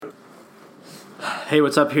Hey,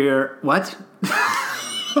 what's up here? What?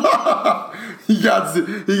 He got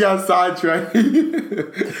sidetracked.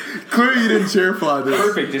 Clearly, you didn't chair fly this.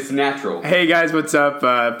 Perfect. It's natural. Hey guys, what's up?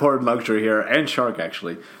 Port Luxury here, and Shark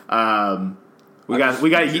actually. We got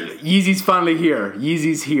Yeezy's finally here.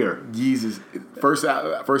 Yeezy's here. Yeezy's first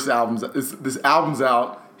album's this album's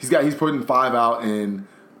out. He's putting 5 out in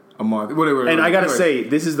a month. Whatever. And I gotta say,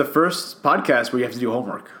 this is the first podcast where you have to do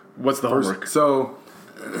homework. What's the homework? So,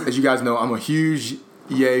 as you guys know, I'm a huge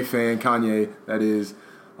Ye fan, Kanye. That is,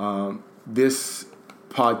 this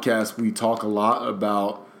podcast we talk a lot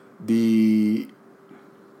about the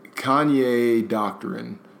Kanye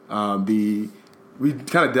doctrine. We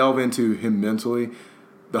kind of delve into him mentally.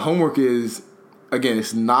 The homework is, again,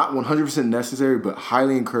 it's not 100% necessary, but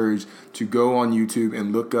highly encouraged to go on YouTube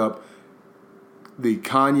and look up the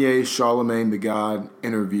Kanye Charlemagne the God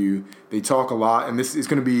interview. They talk a lot, and this is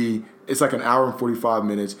going to be, it's like an hour and 45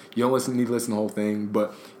 minutes. You don't need to listen to the whole thing,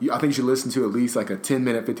 but I think you should listen to at least like a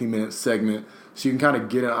 10-minute, 15-minute segment so you can kind of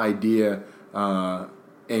get an idea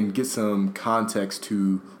and get some context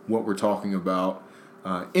to what we're talking about.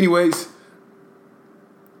 Anyways,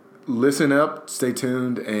 listen up, stay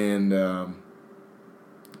tuned, and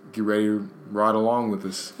get ready to ride along with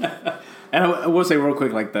us. And I will say real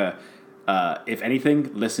quick, like if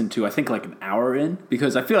anything, listen to I think like an hour in,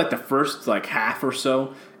 because I feel like the first like half or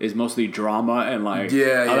so is mostly drama and like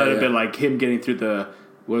a bit like him getting through the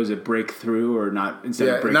breakthrough or not instead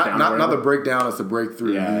of breakdown. Not the breakdown, it's the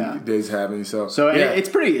breakthrough he's having. So it's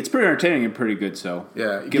pretty entertaining and pretty good. So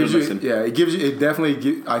yeah, give it a listen. It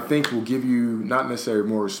definitely I think will give you not necessarily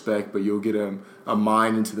more respect, but you'll get a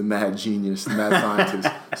mind into the mad genius, the mad scientist.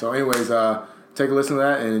 So anyways, take a listen to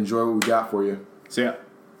that and enjoy what we got for you. See ya.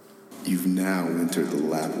 You've now entered the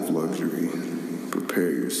lap of luxury.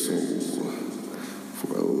 Prepare your soul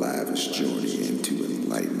for a lavish journey into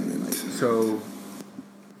enlightenment. So,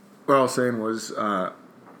 what I was saying was, I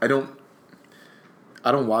don't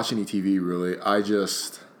watch any TV really. I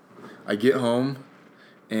get home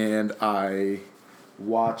and I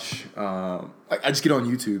watch. I just get on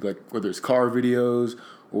YouTube, like whether it's car videos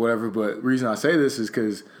or whatever. But the reason I say this is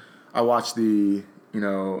because I watch the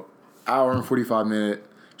hour and 45-minute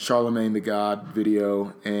Charlemagne the God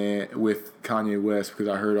video and with Kanye West because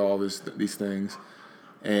I heard all these things,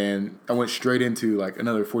 and I went straight into like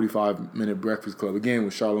another 45-minute Breakfast Club again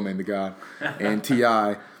with Charlemagne the God and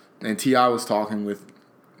T.I. and T.I. was talking with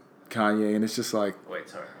Kanye, and it's just like, wait,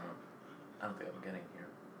 sorry, I don't think I'm getting here.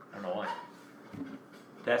 I don't know why.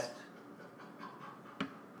 Test.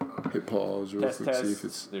 Hit pause real quick, see if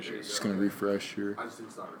it's just gonna refresh here. I just think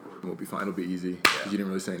it's not recording. It'll be fine. It'll be easy because you didn't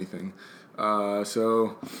really say anything.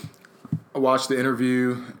 So I watched the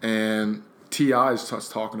interview, and T.I. is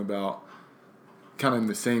talking about kind of in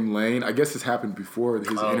the same lane. I guess this happened before his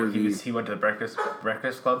interview. He went to the Breakfast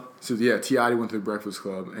Club? So, yeah, T.I. went to the Breakfast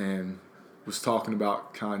Club and was talking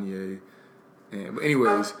about Kanye. But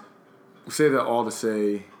anyways, we'll say that all to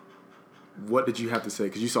say, what did you have to say?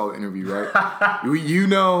 Because you saw the interview, right? You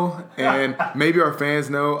know, and maybe our fans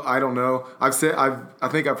know. I don't know. I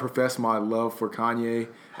think I professed my love for Kanye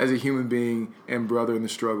as a human being and brother in the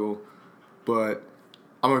struggle, but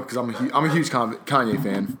I'm a huge Kanye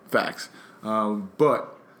fan. Facts.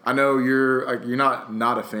 But I know you're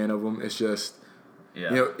not a fan of him. It's just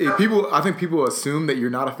I think people assume that you're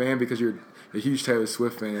not a fan because you're a huge Taylor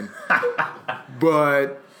Swift fan,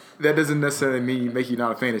 but that doesn't necessarily make you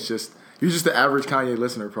not a fan. It's just you're just the average Kanye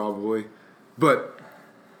listener, probably. But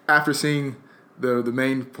after seeing the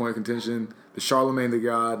main point of contention, the Charlemagne the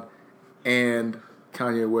God, and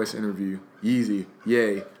Kanye West interview, Yeezy,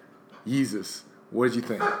 Ye, Yeezus, what did you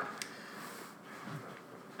think? I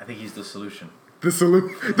think he's the solution.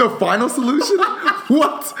 The final solution?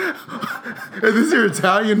 What? Is this your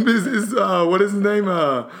Italian business? What is his name?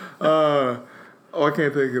 I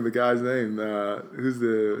can't think of the guy's name. Who's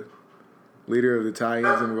the leader of the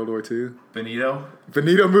Italians in World War II? Benito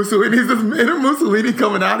Mussolini. Is this inner Mussolini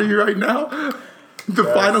coming out of you right now? The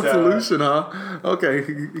final solution, huh? Okay,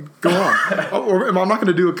 go on. I'm not going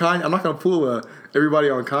to do a Kanye. I'm not going to pull everybody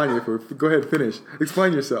on Kanye. Go ahead, finish.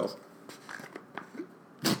 Explain yourself.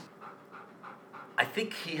 I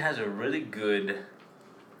think he has a really good...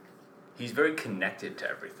 He's very connected to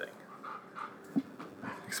everything.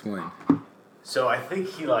 Explain. So I think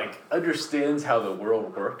he understands how the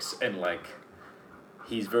world works, and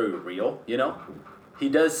he's very real, He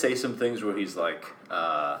does say some things where he's where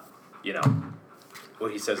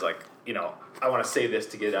he says I want to say this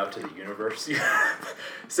to get out to the universe.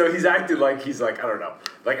 So he's acted like he's I don't know,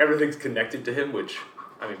 everything's connected to him, which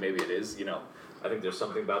maybe it is, I think there's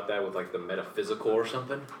something about that with the metaphysical or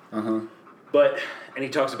something. And he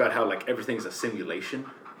talks about how like everything's a simulation,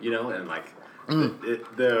 you know, and like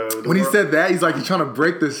when he said that, he's like he's trying to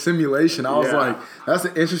break the simulation. I was like, that's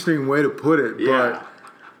an interesting way to put it. Yeah,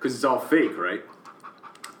 because it's all fake, right?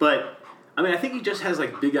 But I mean, I think he just has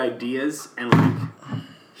like big ideas, and like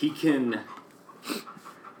he can.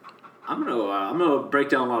 I'm gonna break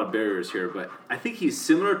down a lot of barriers here, but I think he's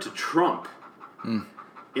similar to Trump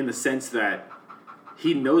in the sense that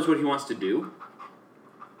he knows what he wants to do,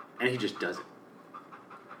 and he just does it.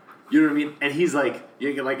 You know what I mean? And he's like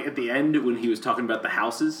at the end when he was talking about the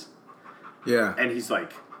houses. Yeah. And he's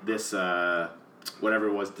like, this, whatever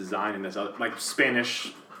it was, design in this, like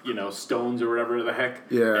Spanish, you know, stones or whatever the heck.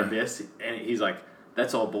 Yeah. And this. And he's like,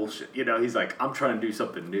 that's all bullshit. You know, he's like, I'm trying to do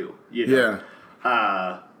something new. You know?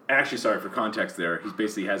 Yeah. Actually, sorry, for context there, he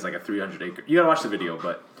basically has like a 300 acre. You gotta watch the video,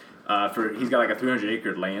 but he's got like a 300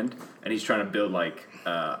 acre land, and he's trying to build like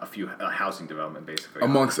a housing development basically.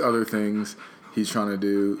 Amongst other things. He's trying to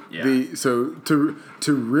do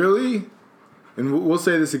to really, and we'll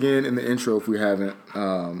say this again in the intro if we haven't,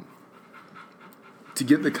 to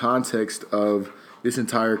get the context of this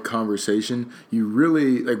entire conversation. You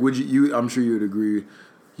really like. Would you? I'm sure you would agree.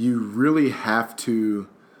 You really have to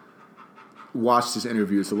watch this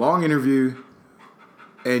interview. It's a long interview,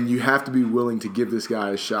 and you have to be willing to give this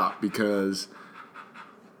guy a shot because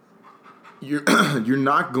you're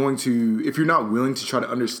not going to, if you're not willing to try to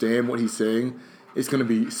understand what he's saying, it's going to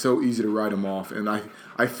be so easy to write him off. And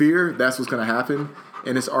I fear that's what's going to happen,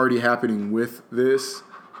 and it's already happening with this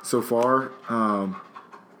so far.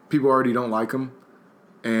 People already don't like him,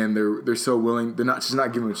 and they're so willing. They're not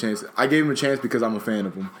giving him a chance. I gave him a chance because I'm a fan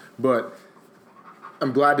of him, but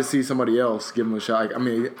I'm glad to see somebody else give him a shot. I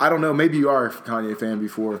mean, I don't know. Maybe you are a Kanye fan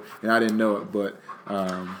before, and I didn't know it, but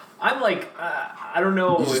I'm like, I don't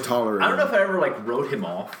know. You just tolerate I don't know him. if I ever like wrote him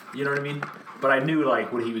off. You know what I mean? But I knew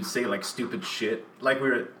like when he would say like stupid shit, like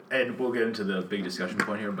and we'll get into the big discussion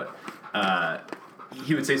point here, but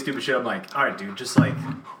he would say stupid shit. I'm like, all right, dude, just like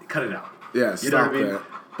cut it out. Yeah, you know what I mean? that.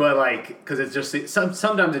 But like, because it's just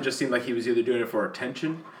sometimes it just seemed like he was either doing it for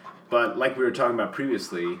attention, but like we were talking about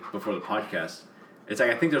previously before the podcast, it's like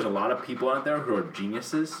I think there's a lot of people out there who are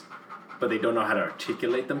geniuses, but they don't know how to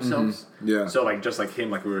articulate themselves. Mm-hmm. Yeah. So like just like him,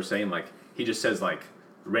 like we were saying, like he just says like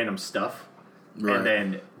random stuff, Right. and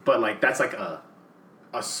then but like that's like a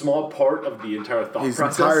small part of the entire thought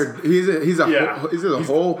process. He's a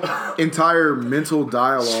whole entire mental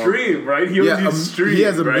dialogue Stream, right? He always uses stream. He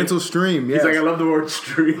has a right? mental stream. Yes. He's like, I love the word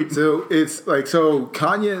stream. So it's like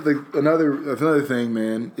Kanye. Like another thing,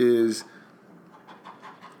 man, is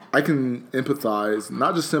I can empathize,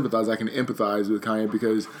 not just sympathize. I can empathize with Kanye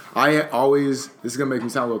because I always. This is gonna make me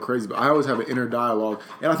sound a little crazy, but I always have an inner dialogue,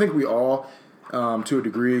 and I think we all, to a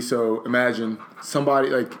degree. So imagine somebody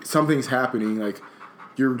like something's happening, like.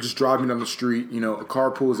 You're just driving down the street, you know, a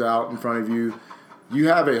car pulls out in front of you. You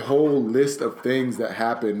have a whole list of things that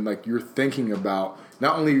happen, like you're thinking about.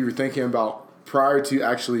 Not only you're thinking about prior to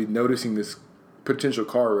actually noticing this potential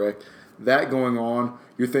car wreck, that going on,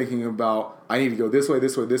 you're thinking about, I need to go this way,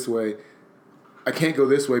 this way, this way. I can't go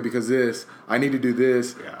this way because this. I need to do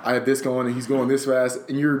this. Yeah. I have this going and he's going this fast.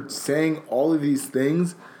 And you're saying all of these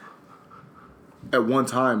things at one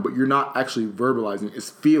time, but you're not actually verbalizing. It's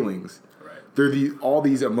feelings. They're all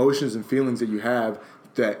these emotions and feelings that you have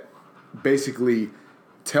that basically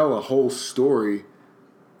tell a whole story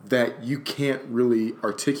that you can't really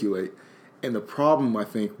articulate. And the problem, I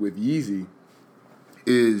think, with Yeezy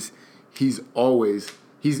is he's kind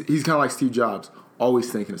of like Steve Jobs,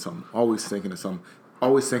 always thinking of something, always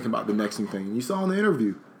thinking about the next new thing. And you saw in the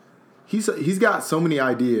interview, he's got so many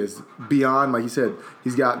ideas beyond, like you said,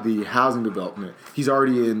 he's got the housing development. He's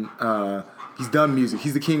already in... he's done music.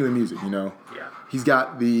 He's the king of the music, you know? Yeah. He's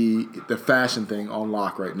got the fashion thing on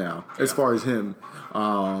lock right now, as far as him.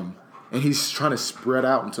 And he's trying to spread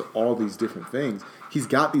out into all these different things. He's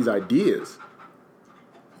got these ideas.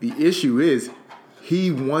 The issue is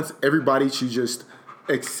he wants everybody to just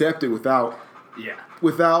accept it without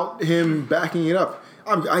him backing it up.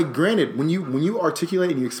 Granted, when you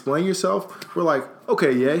articulate and you explain yourself, we're like,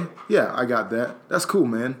 okay, yeah, I got that. That's cool,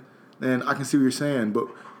 man. And I can see what you're saying, but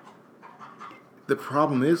the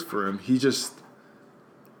problem is for him,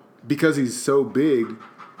 because he's so big,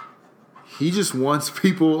 he just wants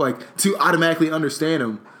people like to automatically understand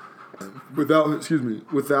him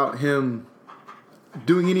without him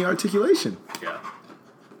doing any articulation. Yeah.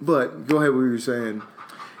 But go ahead, what you were saying.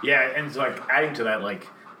 Yeah, and it's like adding to that, like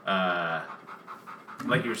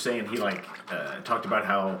you were saying, he talked about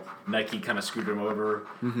how Nike kind of screwed him over,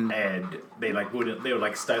 and they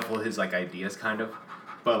would stifle his like ideas, kind of.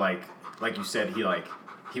 But like you said, he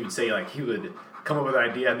would say like he would come up with an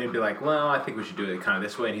idea, and they'd be like, well, I think we should do it kind of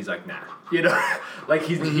this way, and he's like, nah. You know? Like,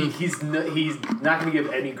 he's not going to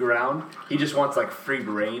give any ground. He just wants, like, free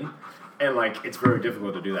reign. And, like, it's very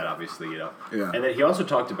difficult to do that, obviously, you know? Yeah. And then he also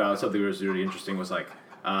talked about something that was really interesting was, like,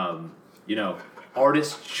 you know,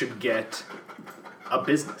 artists should get a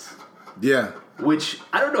business. Yeah. Which,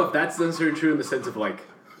 I don't know if that's necessarily true in the sense of, like,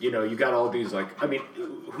 you know, you got all these, like, I mean,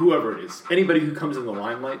 whoever it is, anybody who comes in the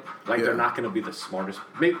limelight, like, they're not going to be the smartest.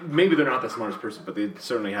 Maybe they're not the smartest person, but they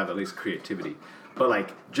certainly have at least creativity. But,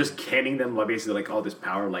 like, just canning them, like, basically, like, all this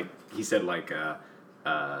power, like, he said, like,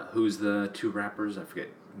 who's the two rappers? I forget.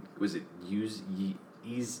 Was it Uzi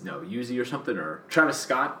or something? Or Travis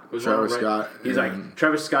Scott? Travis Scott. He's like,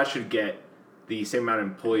 Travis Scott should get the same amount of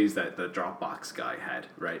employees that the Dropbox guy had,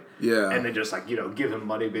 right? Yeah. And then just, like, you know, give him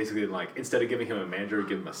money, basically, and, like, instead of giving him a manager,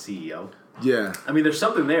 give him a CEO. Yeah. I mean, there's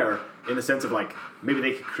something there in the sense of, like, maybe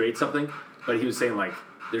they could create something, but he was saying, like,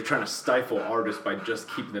 they're trying to stifle artists by just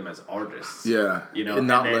keeping them as artists. Yeah. You know? And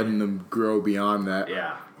not letting them grow beyond that.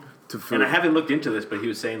 Yeah. And I haven't looked into this, but he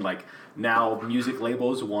was saying, like, now music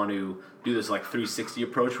labels want to do this, like, 360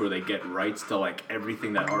 approach where they get rights to, like,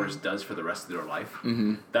 everything that artist does for the rest of their life.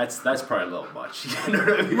 Mm-hmm. That's probably a little much. You know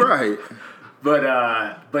what I mean? Right.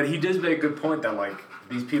 But he does make a good point that, like,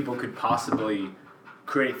 these people could possibly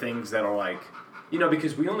create things that are, like, you know,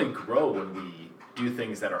 because we only grow when we do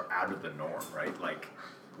things that are out of the norm, right? Like,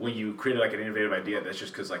 when you create, like, an innovative idea, that's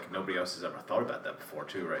just because, like, nobody else has ever thought about that before,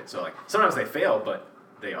 too, right? So, like, sometimes they fail, but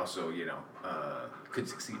they also, you know, could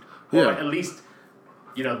succeed. Or at least,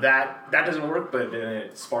 you know, that doesn't work, but then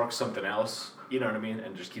it sparks something else, you know what I mean?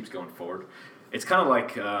 And just keeps going forward. It's kind of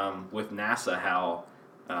like with NASA, how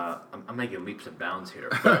I'm making leaps and bounds here,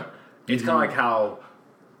 but it's kind of like how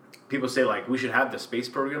people say, like, we should have the space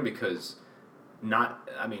program because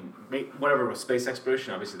whatever with space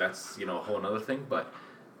exploration, obviously that's, you know, a whole other thing, but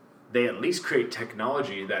they at least create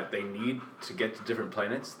technology that they need to get to different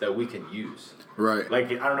planets that we can use. Right. Like,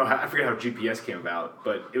 I don't know, I forget how GPS came about,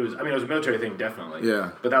 but it was a military thing, definitely.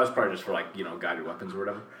 Yeah. But that was probably just for, like, you know, guided weapons or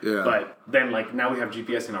whatever. Yeah. But then, like, now we have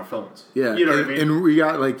GPS in our phones. Yeah. You know what I mean? And we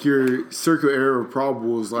got, like, your circular error of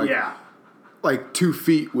probable is, like, like 2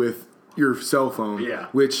 feet with your cell phone. Yeah.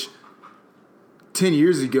 Which 10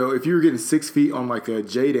 years ago, if you were getting 6 feet on, like, a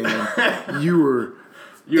JDAM, you were...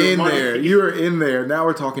 You were in there. Now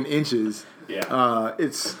we're talking inches. Yeah.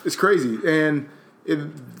 It's crazy. And it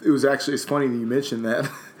was actually, it's funny that you mentioned that.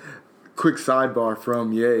 Quick sidebar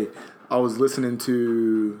from Ye. I was listening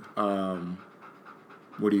to,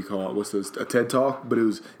 what do you call it? What's this? A TED Talk? But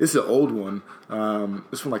it's an old one.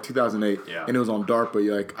 It's from like 2008. Yeah. And it was on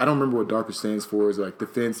DARPA. Like, I don't remember what DARPA stands for. It's like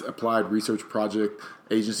Defense Applied Research Project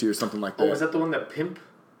Agency or something like that. Oh, is that the one that Pimp?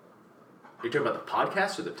 Are you talking about the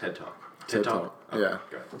podcast or the TED Talk? TED Talk. Okay. Yeah.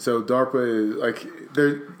 So DARPA is like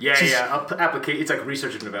they're it's like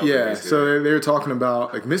research and development. Yeah. Basically. So they're talking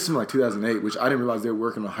about like this is from like 2008, which I didn't realize they were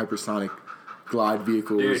working on hypersonic glide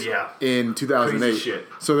vehicles. In 2008. Crazy shit.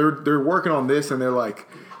 So they're working on this, and they're like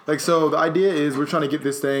so the idea is we're trying to get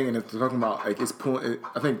this thing, and they're talking about like it's pulling.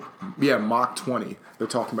 I think Mach 20. They're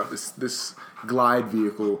talking about this glide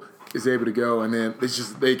vehicle is able to go, and then it's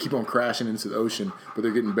just they keep on crashing into the ocean, but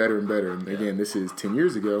they're getting better and better. And again, this is 10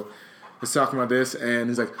 years ago. He's talking about this, and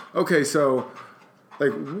he's like, okay, so,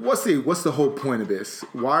 like, what's the whole point of this?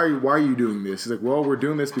 Why are you doing this? He's like, well, we're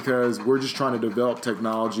doing this because we're just trying to develop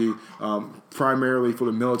technology primarily for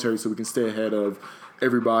the military so we can stay ahead of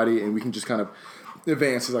everybody and we can just kind of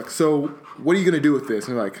advance. He's like, so what are you going to do with this?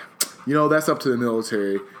 And we're like, you know, that's up to the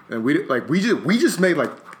military. And we just made,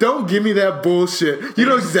 like, don't give me that bullshit. You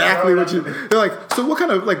know exactly what you... They're like, so what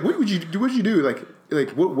kind of, like, what would you do? Like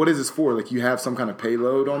what is this for? Like, you have some kind of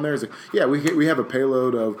payload on there? It's like, yeah, we have a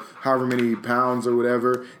payload of however many pounds or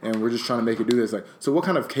whatever, and we're just trying to make it do this. Like, so what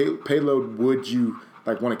kind of payload would you,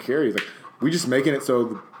 like, want to carry? It's like, we just making it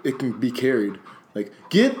so it can be carried. Like,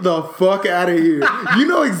 get the fuck out of here. You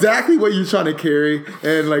know exactly what you're trying to carry.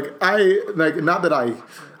 And, not that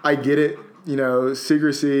I get it, you know,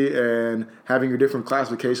 secrecy and having your different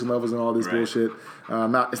classification levels and all this bullshit.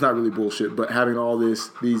 It's not really bullshit, but having all these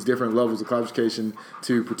different levels of classification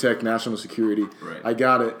to protect national security. Right. I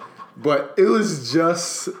got it. But it was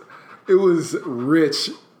rich,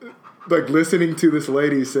 like, listening to this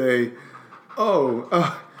lady say,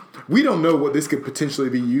 we don't know what this could potentially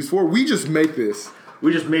be used for. We just make this.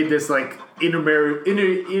 We just made this, like,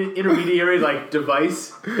 intermediary like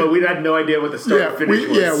device, but we had no idea what the start and finish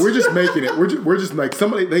was. Yeah, we're just making it. We're just like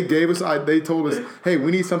somebody. They told us, hey, we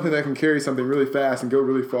need something that can carry something really fast and go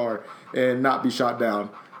really far and not be shot down.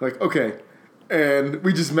 Like, okay, and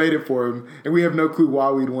we just made it for him, and we have no clue why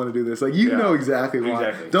we'd want to do this. Like, you know exactly why.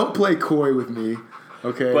 Exactly. Don't play coy with me.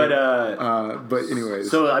 Okay. But anyways.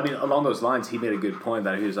 So, I mean, along those lines, he made a good point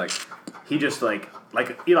that he was like, he just like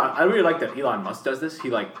Elon, I really like that Elon Musk does this. He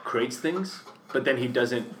like creates things, but then he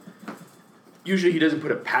doesn't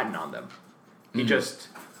put a patent on them. He just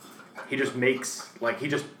makes, like, he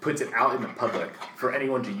just puts it out in the public for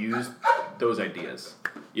anyone to use those ideas.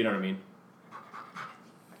 You know what I mean?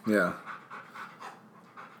 Yeah.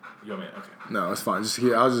 You want me? Okay. No, it's fine.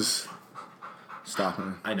 I was just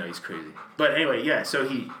stopping. I know, he's crazy. But anyway, yeah, so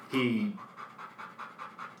he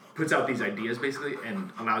puts out these ideas, basically,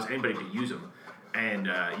 and allows anybody to use them. And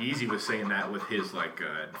Yeezy was saying that with his, like,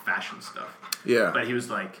 fashion stuff. Yeah. But he was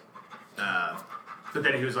like, but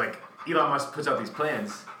then he was like, Elon Musk puts out these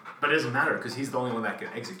plans, but it doesn't matter because he's the only one that can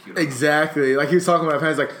execute them. Exactly. Like, he was talking about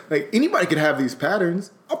plans, like anybody could have these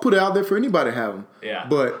patterns. I'll put it out there for anybody to have them. Yeah.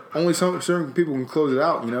 But only certain people can close it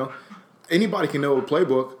out, you know? Anybody can know a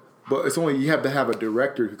playbook, but it's only you have to have a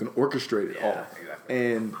director who can orchestrate it all. Exactly.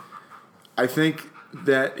 And I think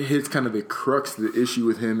that his kind of the crux of the issue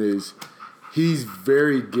with him is he's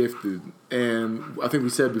very gifted. And I think we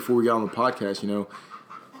said before we got on the podcast, you know,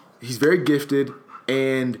 he's very gifted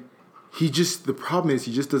and the problem is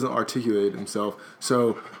he just doesn't articulate himself.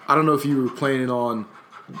 So I don't know if you were planning on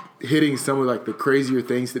hitting some of like the crazier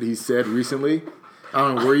things that he said recently. I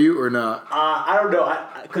don't know, were you or not? I don't know,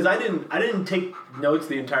 because I didn't take notes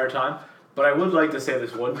the entire time, but I would like to say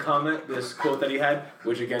this one comment, this quote that he had,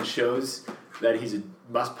 which again shows that he's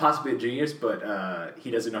must possibly a genius, but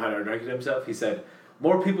he doesn't know how to articulate himself. He said,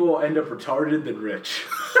 "More people will end up retarded than rich."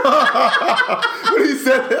 When he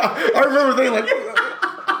said that, I remember thinking like,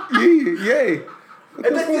 yay.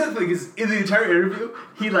 And then the other thing is, in the entire interview,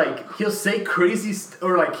 he'll say crazy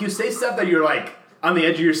he'll say stuff that you're like on the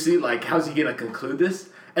edge of your seat, like, how's he gonna conclude this?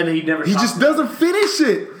 And then he just doesn't finish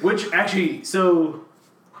it. Which actually, so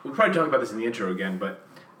we'll probably talk about this in the intro again, but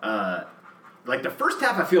like the first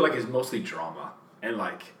half, I feel like is mostly drama and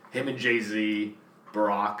like him and Jay-Z,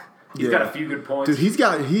 Barack. He's got a few good points. Dude, he's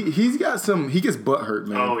got some. He gets butt hurt,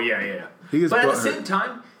 man. Oh yeah. But at the same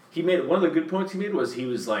time, he made one of the good points he made was he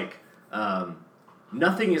was like,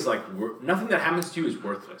 nothing that happens to you is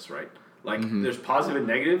worthless, right? Like there's positive and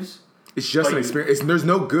negatives. It's just an experience. There's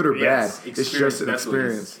no good or bad. It's just an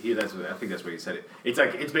experience. I think that's what he said. It's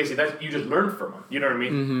like it's basically that you just learn from him. You know what I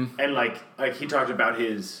mean? And like he talked about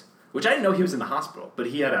his, which I didn't know he was in the hospital, but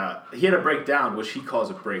he had a breakdown, which he calls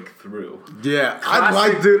a breakthrough. Yeah, I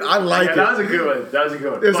like it. That was a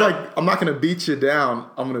good one. It's like, I'm not gonna beat you down.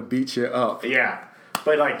 I'm gonna beat you up. Yeah,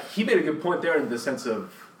 but like he made a good point there in the sense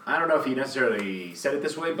of, I don't know if he necessarily said it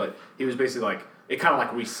this way, but he was basically like, it kind of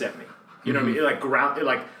like reset me. You know what I mean? It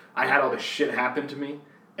like I had all this shit happen to me,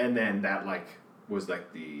 and then that like was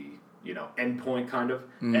like the end point kind of,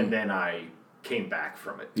 and then I came back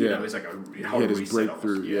from it. You know, it was like a hard reset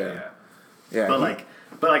breakthrough. Yeah. But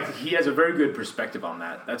like he has a very good perspective on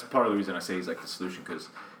that. That's part of the reason I say he's like the solution, because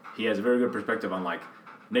he has a very good perspective on like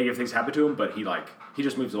negative things happen to him, but he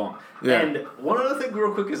just moves along. Yeah. And one other thing,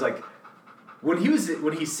 real quick, is like when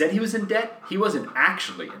he said he was in debt, he wasn't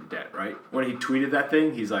actually in debt, right? When he tweeted that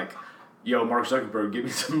thing, he's like, "Yo, Mark Zuckerberg, give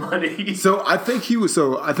me some money." So I think he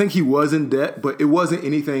was in debt, but it wasn't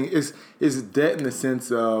anything. It's debt in the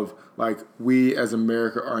sense of like we as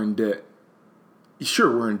America are in debt.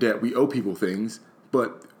 Sure, we're in debt. We owe people things,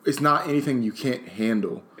 but it's not anything you can't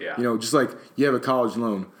handle. Yeah. You know, just like you have a college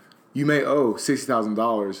loan, you may owe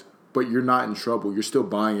 $60,000, but you're not in trouble. You're still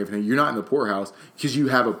buying everything. You're not in the poorhouse because you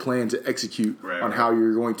have a plan to execute on how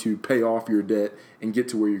you're going to pay off your debt and get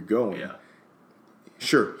to where you're going. Yeah.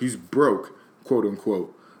 Sure, he's broke, quote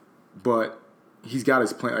unquote, but he's got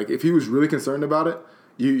his plan. Like if he was really concerned about it,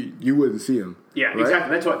 you wouldn't see him. Yeah, right?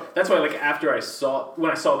 Exactly. That's why. Like after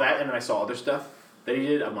when I saw that and then I saw other stuff that he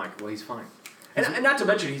did, I'm like, well, he's fine. And not to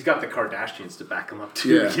mention, he's got the Kardashians to back him up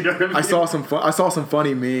too. Yeah. You know what I mean? I saw some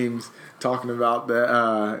funny memes talking about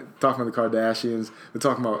the Kardashians. They're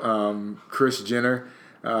talking about Kris Jenner.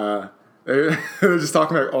 They're just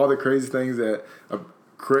talking about all the crazy things that.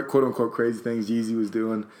 Quote unquote crazy things Yeezy was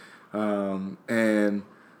doing, and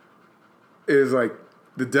it was like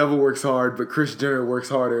the devil works hard, but Kris Jenner works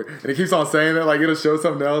harder, and it keeps on saying that like it'll show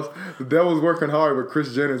something else. The devil's working hard, but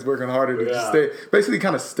Kris Jenner's working harder to just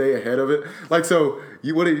stay ahead of it. Like so,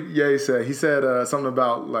 what did Ye say? He said something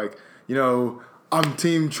about like I'm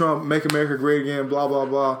Team Trump, make America great again, blah blah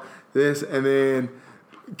blah. This and then.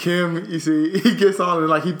 Kim, you see, he gets on and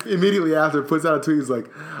like he immediately after puts out a tweet. He's like,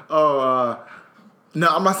 no,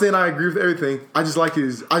 I'm not saying I agree with everything. I just like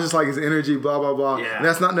his energy, blah blah blah. Yeah. And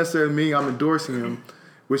that's not necessarily me. I'm endorsing him,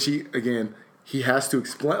 which he has to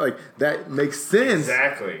explain. Like that makes sense.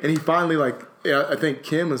 Exactly. And he finally I think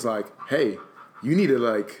Kim is like, hey, you need to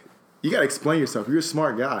like you gotta explain yourself. You're a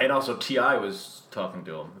smart guy. And also T.I. was talking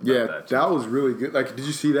to him about that was really good. Like, did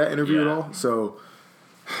you see that interview at all? So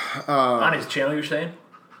on his channel, you're saying?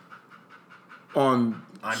 On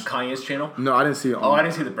Kanye's channel? No, I didn't see it. I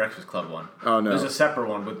didn't see the Breakfast Club one. Oh, no. There's a separate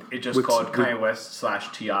one with called Kanye West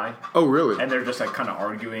 / T.I. Oh, really? And they're just like kind of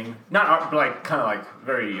arguing, but like kind of like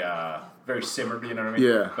very very simmered, you know what I mean?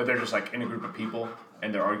 Yeah. But they're just like in a group of people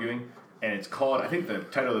and they're arguing. And it's called, I think the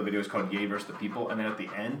title of the video is called Ye vs. the People. And then at the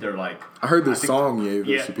end, they're like... I heard the song Ye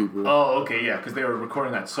vs. the People. Oh, okay, yeah. Because they were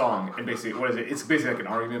recording that song. And basically, what is it? It's basically like an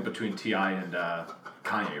argument between T.I. and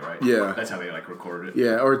Kanye, right? Yeah. That's how they like recorded it.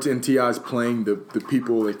 Yeah, or T.I.'s playing the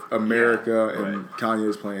people, like America, and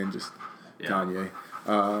Kanye's playing just Kanye.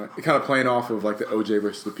 Kind of playing off of like the OJ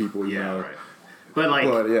versus the People, you know? Right.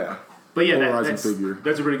 But yeah, that's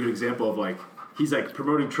a really good example of like, he's like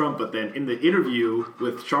promoting Trump, but then in the interview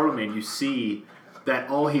with Charlemagne, you see that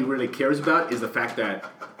all he really cares about is the fact that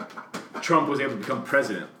Trump was able to become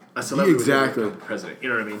president. A celebrity was able to become president. You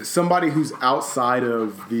know what I mean? Somebody who's outside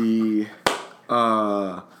of the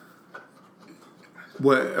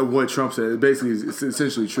what Trump said basically is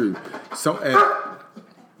essentially true.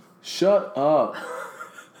 Shut up.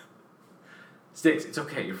 Sticks, it's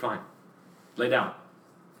okay. You're fine. Lay down.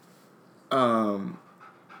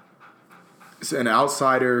 It's an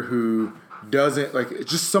outsider who doesn't like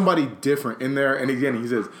just somebody different in there. And again, he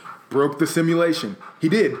says broke the simulation. He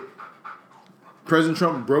did. President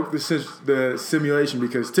Trump broke the simulation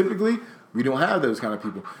because typically we don't have those kind of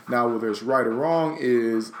people. Now, whether it's right or wrong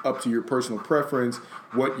is up to your personal preference,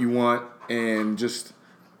 what you want, and just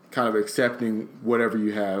kind of accepting whatever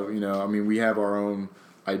you have. You know, I mean, we have our own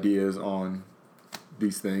ideas on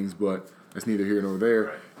these things, but that's neither here nor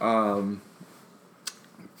there. Right.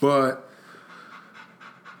 But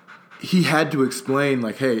he had to explain,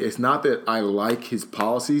 like, hey, it's not that I like his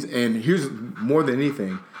policies. And here's more than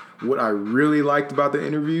anything, what I really liked about the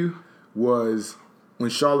interview was when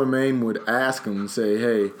Charlemagne would ask him and say,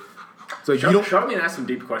 hey, so Charlemagne asked some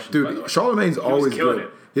deep questions. Dude, by the way. Always good. It.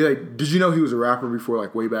 Yeah, like, did you know he was a rapper before,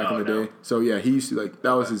 like, way back in the day? So yeah, he used to like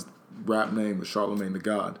that was his rap name was Charlemagne the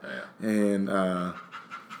God. Yeah. And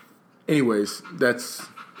anyways, that's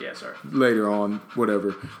later on,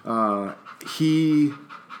 whatever. He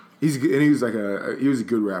was a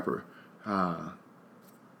good rapper.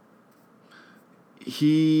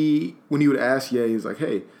 When he would ask Ye, he's like,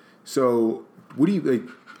 hey, so what do you like?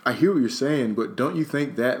 I hear what you're saying, but don't you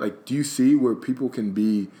think that like, do you see where people can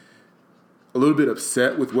be a little bit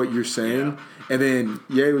upset with what you're saying? Yeah. And then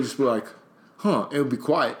Ye would just be like, huh, it would be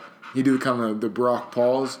quiet. He'd do kind of the Barack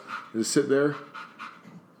pause, just sit there,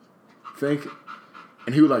 think,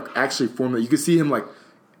 and he would like actually form that. You could see him like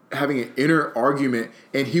having an inner argument,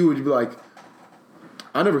 and he would be like,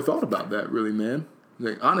 I never thought about that really, man.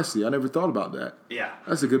 Like, honestly, I never thought about that. Yeah.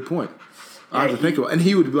 That's a good point. I have to think about it. And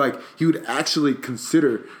he would be like, he would actually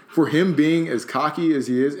consider, for him being as cocky as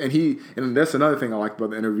he is, and that's another thing I liked about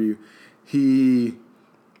the interview, he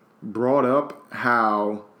brought up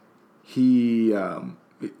how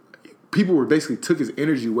people were basically took his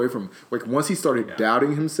energy away from him. Like, once he started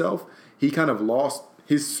doubting himself, he kind of lost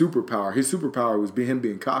his superpower. His superpower was him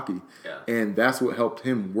being cocky. Yeah. And that's what helped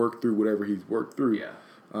him work through whatever he's worked through. Yeah.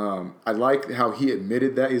 I like how he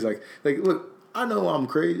admitted that. He's like, look, I know I'm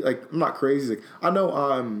crazy. Like, I'm not crazy. He's like, I know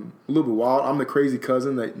I'm a little bit wild. I'm the crazy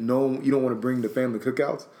cousin that you don't want to bring to family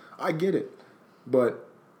cookouts. I get it. But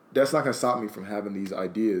that's not going to stop me from having these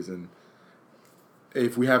ideas. And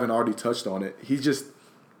if we haven't already touched on it,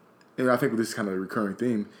 and I think this is kind of a recurring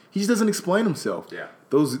theme, he just doesn't explain himself. Yeah.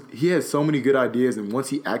 He has so many good ideas, and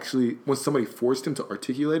once somebody forced him to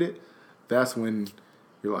articulate it, that's when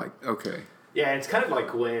you're like, okay. Yeah, it's kind of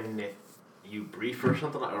like when you brief or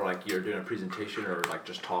something, or like you're doing a presentation or like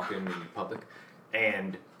just talking in public,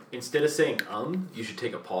 and instead of saying you should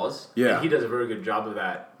take a pause. Yeah. And he does a very good job of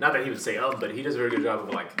that. Not that he would say but he does a very good job of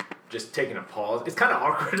like just taking a pause. It's kind of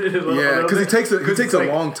awkward. Because it takes a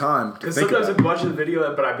long time. Because sometimes I'd watch the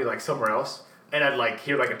video, but I'd be like somewhere else, and I'd like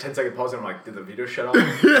hear like a 10-second pause, and I'm like, did the video shut off?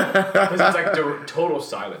 Because it's like total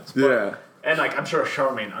silence. But, and like I'm sure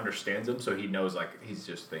Charlemagne understands him, so he knows like he's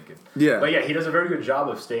just thinking. Yeah. But yeah, he does a very good job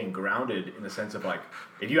of staying grounded in the sense of like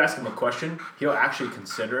if you ask him a question, he'll actually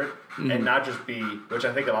consider it and not just be, which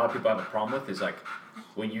I think a lot of people have a problem with, is like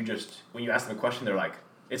when you ask them a question, they're like,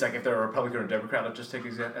 it's like if they're a Republican or a Democrat, let's just take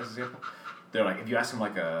as an example. They're like, if you ask them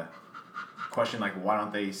like a question like, why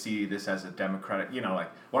don't they see this as a Democratic, like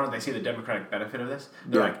why don't they see the Democratic benefit of this?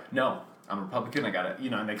 They're like, no, I'm a Republican, I gotta,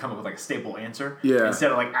 and they come up with like a staple answer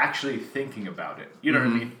instead of like actually thinking about it. You know what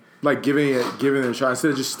I mean? Like giving it a try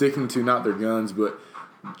instead of just sticking to not their guns, but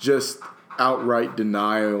just outright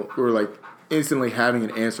denial or like instantly having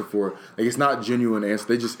an answer for it. Like, it's not genuine answer.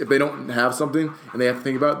 They just, if they don't have something and they have to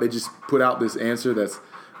think about it, they just put out this answer that's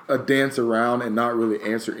a dance around and not really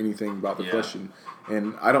answer anything about the question.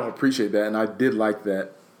 And I don't appreciate that. And I did like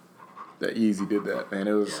that Yeezy did that, man.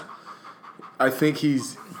 It was. I think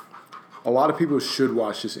a lot of people should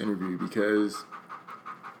watch this interview because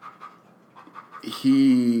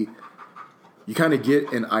you kind of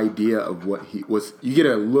get an idea of what he was. You get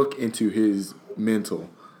a look into his mental,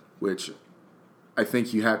 which I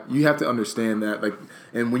think you have to understand that. Like,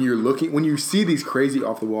 and when you see these crazy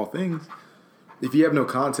off the wall things, if you have no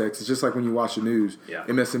context, it's just like when you watch the news,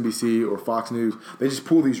 MSNBC or Fox News, they just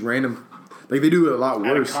pull these random. Like, they do it a lot worse.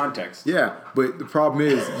 Out of context. Yeah, but the problem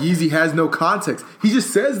is Yeezy has no context. He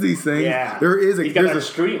just says these things. Yeah. He's got a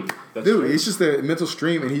stream. It's just a mental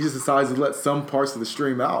stream, and he just decides to let some parts of the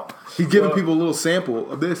stream out. He's giving people a little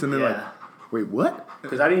sample of this, and they're like, wait, what?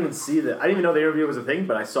 Because I didn't even see that. I didn't even know the interview was a thing,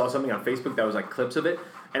 but I saw something on Facebook that was like clips of it,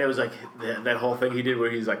 and it was like that whole thing he did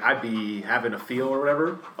where he's like, I'd be having a feel or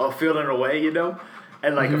whatever. Oh, feeling away, you know?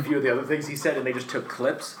 And like a few of the other things he said, and they just took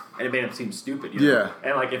clips, and it made him seem stupid. You know? Yeah.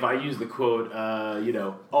 And like if I use the quote,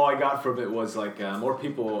 all I got from it was like more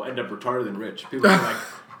people end up retarded than rich. People are like,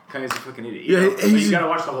 Kanye's a fucking idiot. You know? You gotta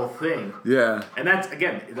watch the whole thing. Yeah. And that's,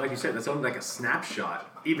 again, like you said, that's only like a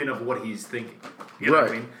snapshot, even of what he's thinking. You know what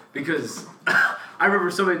I mean? Because I remember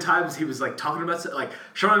so many times he was like talking about, like,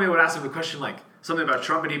 Charlemagne would ask him a question like something about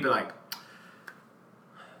Trump, and he'd be like,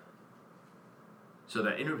 so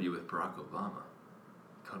that interview with Barack Obama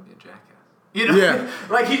called me a jackass. You know? Yeah.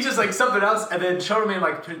 Like, he just like something else, and then Charlemagne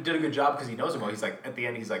like did a good job because he knows him well. He's like, at the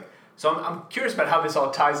end, he's like, so I'm curious about how this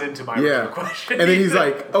all ties into my original question. And then he's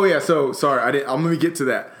like, oh yeah, so sorry, I'm gonna get to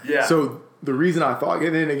that. Yeah. So the reason I thought,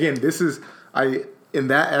 and then again, in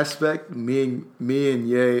that aspect, me and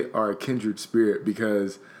Ye are a kindred spirit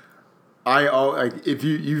because if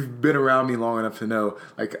you've been around me long enough to know,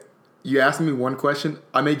 like, you ask me one question,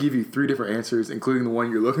 I may give you 3 different answers, including the one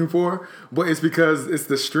you're looking for, but it's because it's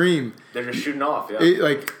the stream. They're just shooting off,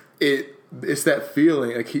 yeah. It's that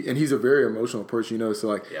feeling, like, and he's a very emotional person, you know. So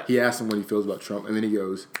like, he asked him what he feels about Trump, and then he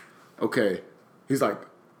goes, "Okay," he's like,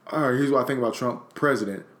 "All right, here's what I think about Trump,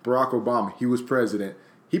 president, Barack Obama. He was president.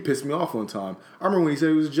 He pissed me off one time. I remember when he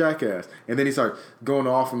said he was a jackass, and then he started going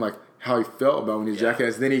off and like how he felt about when he was a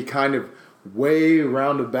jackass. Then he kind of way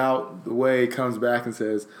roundabout the way comes back and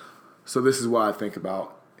says, so this is what I think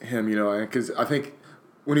about him, you know, because I think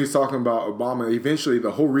when he was talking about Obama, eventually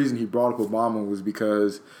the whole reason he brought up Obama was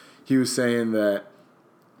because he was saying that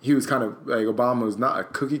he was kind of like, Obama was not a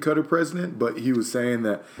cookie cutter president, but he was saying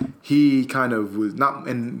that he kind of was not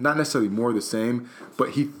necessarily more the same,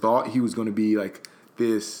 but he thought he was going to be like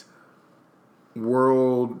this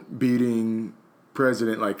world beating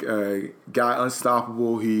president, like a guy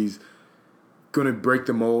unstoppable. He's going to break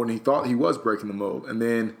the mold, and he thought he was breaking the mold, and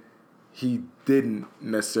then he didn't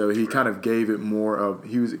necessarily. He kind of gave it more of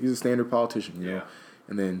he's a standard politician, you know,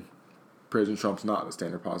 and then President Trump's not a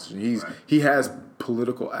standard politician. He has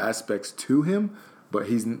political aspects to him, but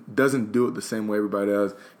he doesn't do it the same way everybody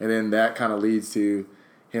does. And then that kind of leads to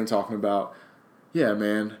him talking about, yeah,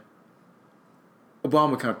 man,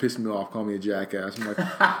 Obama kind of pissed me off, called me a jackass. I'm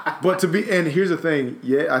like, but and here's the thing,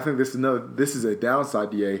 I think this is a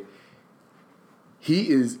downside to Ye. He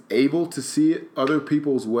is able to see it other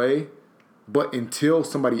people's way, but until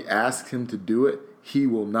somebody asks him to do it, he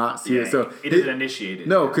will not see it. So he doesn't initiate it.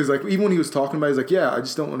 No, because like even when he was talking about it, he's like, yeah, I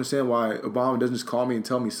just don't understand why Obama doesn't just call me and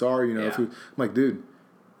tell me sorry. You know, I'm like, dude,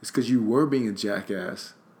 it's because you were being a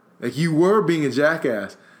jackass. Like, you were being a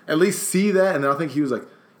jackass. At least see that. And then I think he was like,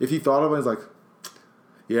 if he thought of it, he's like,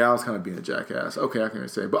 yeah, I was kind of being a jackass. Okay, I can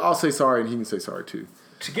say, but I'll say sorry, and he can say sorry too.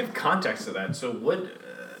 To give context to that, so what?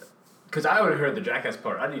 Because I would have heard the jackass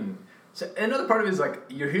part. I didn't. So another part of it is like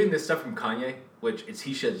you're hearing this stuff from Kanye, which it's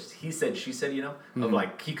he said, she said, you know, of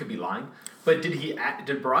like he could be lying. But did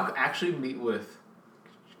Barack actually meet with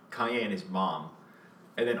Kanye and his mom?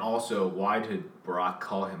 And then also, why did Barack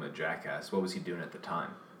call him a jackass? What was he doing at the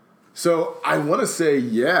time? So I want to say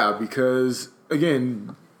because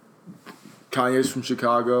again, Kanye's from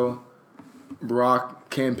Chicago. Barack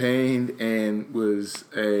campaigned and was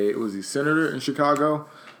he senator in Chicago,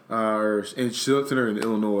 or senator in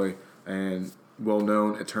Illinois, and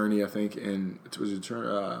well-known attorney, I think, and was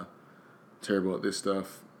terrible at this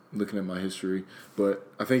stuff. Looking at my history, but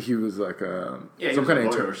I think he was like some kind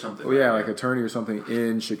of or something. Like attorney or something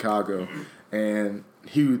in Chicago, and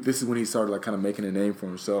this is when he started like kind of making a name for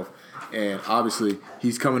himself, and obviously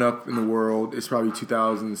he's coming up in the world. It's probably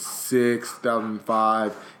 2006,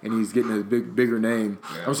 2005, and he's getting a bigger name.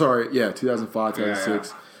 Yeah. I'm sorry, 2005,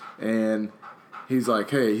 2006, and he's like,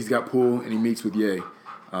 hey, he's got pull, and he meets with Ye.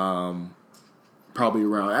 probably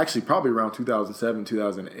around 2007,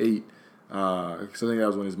 2008. Because I think that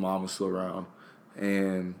was when his mom was still around.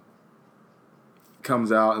 And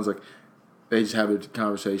comes out and is like, they just have their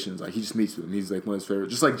conversations. Like, he just meets with him. He's like one of his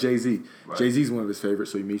favorites. Just like Jay-Z. Right. Jay-Z's one of his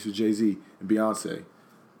favorites, so he meets with Jay-Z and Beyonce.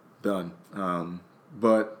 Done.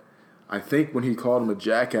 But I think when he called him a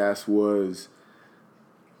jackass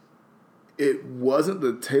it wasn't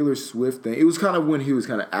the Taylor Swift thing. It was kind of when he was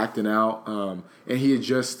kind of acting out. And he had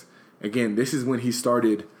just, again, this is when he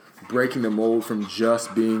started breaking the mold from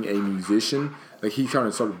just being a musician. Like, he kind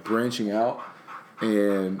of started branching out.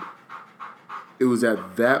 And it was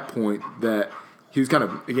at that point that he was kind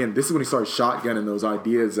of, again, this is when he started shotgunning those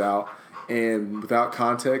ideas out and without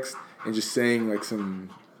context and just saying like some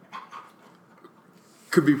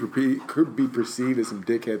could be perceived as some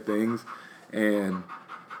dickhead things. And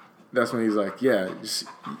that's when he's like, yeah, just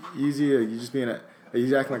easy. You're just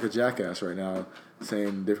he's acting like a jackass right now,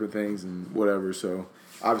 saying different things and whatever. So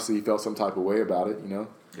obviously he felt some type of way about it, you know?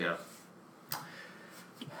 Yeah.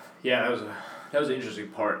 Yeah, that was an interesting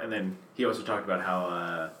part. And then he also talked about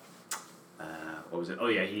how, what was it? Oh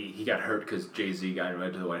yeah, he got hurt because Jay-Z got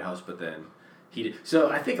invited to the White House, but then he did.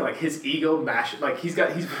 So I think like his ego like he's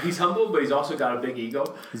humble, but he's also got a big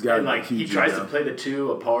ego. He's got, and like he tries to play the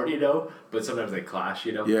two apart, you know, but sometimes they clash,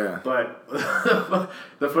 you know. Yeah. But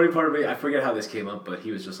the funny part of me, I forget how this came up, but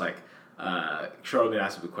he was just like, Charlemagne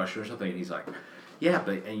asked him a question or something, and he's like, yeah,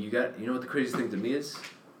 but and you know what the craziest thing to me is?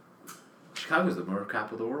 Chicago's the murder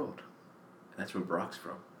capital of the world. And that's where Barack's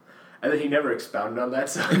from. And then he never expounded on that,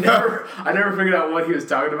 so I never figured out what he was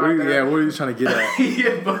talking about. Yeah, what are you trying to get at?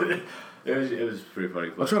 Yeah, but it was pretty funny.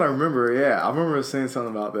 I'm trying to remember. Yeah, I remember saying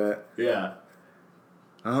something about that. Yeah.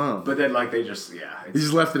 But then like they just he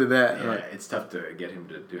just left it at that. Yeah, right. It's tough to get him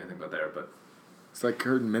to do anything about there, but it's like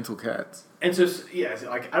herding mental cats. And so yeah,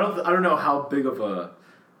 like I don't know how big of a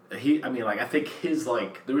I mean, like I think his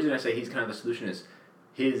like the reason I say he's kind of the solution is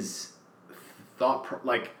his thought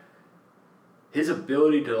like. His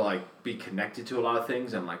ability to like be connected to a lot of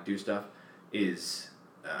things and like do stuff is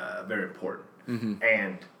very important. Mm-hmm.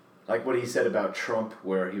 And like what he said about Trump,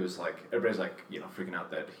 where he was like, everybody's like, you know, freaking out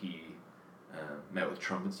that he met with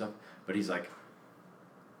Trump and stuff, but he's like,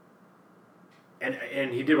 and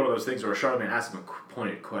he did one of those things where Charlemagne asked him a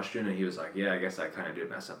pointed question, and he was like, yeah, I guess I kind of did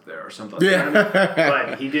mess up there or something. Like that.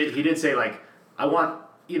 But he did say like, I want.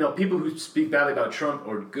 You know, people who speak badly about Trump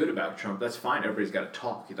or good about Trump, that's fine. Everybody's got to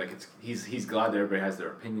talk. Like he's glad that everybody has their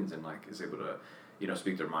opinions and like is able to, you know,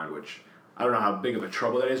 speak their mind. Which I don't know how big of a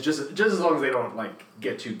trouble that is. Just as long as they don't like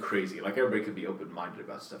get too crazy. Like everybody could be open minded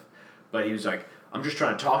about stuff. But he was like, I'm just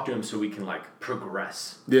trying to talk to him so we can like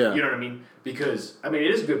progress. Yeah. You know what I mean? Because I mean,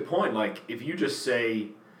 it is a good point. Like if you just say,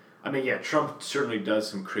 I mean, yeah, Trump certainly does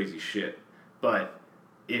some crazy shit. But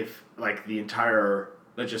if like the entire,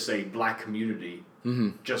 let's just say, black community. Mm-hmm.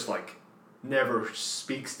 Just like never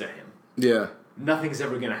speaks to him. Yeah. Nothing's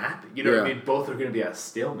ever gonna happen. You know what I mean? Both are gonna be at a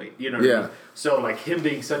stalemate. You know what I mean? So like him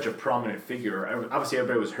being such a prominent figure, obviously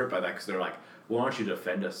everybody was hurt by that because they're like, well, why don't you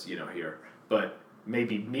defend us? You know, here, but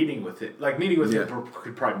maybe meeting with him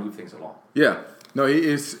could probably move things along. Yeah. No,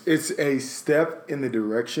 it's a step in the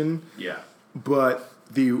direction. Yeah. But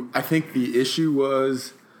I think the issue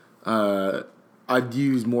was, I'd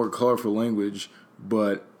use more colorful language,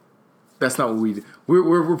 but. That's not what we do.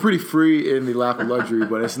 We're pretty free in the lap of luxury,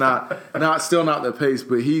 but it's still not the pace.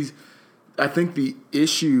 But I think the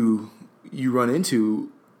issue you run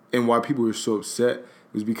into and why people were so upset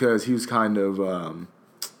was because he was kind of,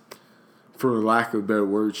 for lack of a better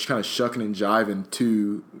word, just kind of shucking and jiving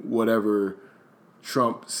to whatever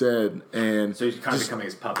Trump said, and so he's kind of becoming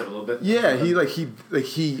his puppet a little bit. Yeah,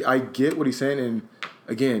 I get what he's saying, and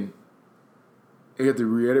again. I have to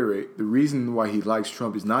reiterate, the reason why he likes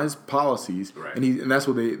Trump is not his policies, right. and that's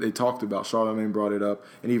what they talked about. Charlemagne brought it up,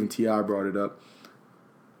 and even T.I. brought it up.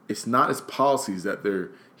 It's not his policies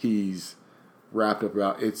that he's wrapped up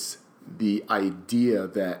about. It's the idea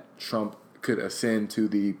that Trump could ascend to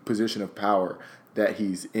the position of power that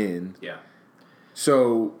he's in. Yeah.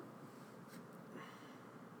 So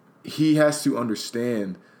he has to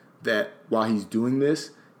understand that while he's doing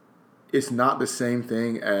this, it's not the same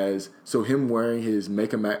thing as him wearing his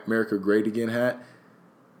 "Make America Great Again" hat.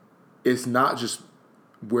 It's not just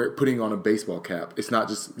putting on a baseball cap. It's not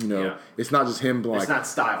just It's not just him like. It's not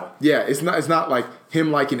style. Yeah, it's not like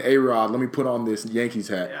him like an A-Rod. Let me put on this Yankees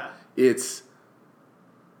hat. Yeah.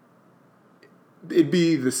 It'd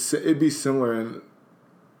be similar, and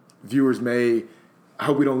viewers may. I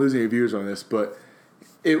hope we don't lose any viewers on this, but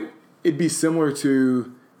it'd be similar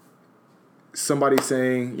to. Somebody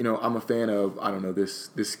saying, you know, I'm a fan of, I don't know,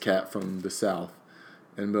 this cat from the South,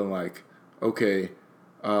 and being like, okay,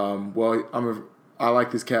 well, I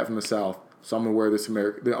like this cat from the South, so I'm gonna wear this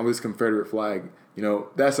this Confederate flag. You know,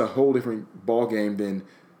 that's a whole different ball game than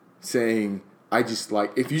saying I just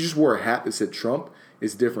like. If you just wore a hat that said Trump,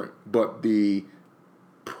 it's different. But the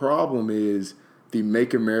problem is the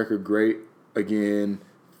 "Make America Great Again"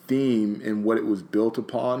 theme and what it was built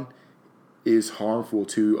upon is harmful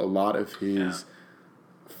to a lot of his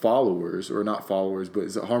followers, or not followers, but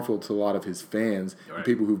it's harmful to a lot of his fans and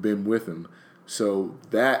people who've been with him. So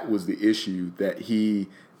that was the issue that he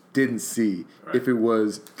didn't see. Right. If it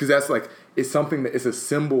was, because that's like, it's something that it's a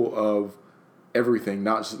symbol of everything,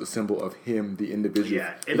 not just a symbol of him, the individual.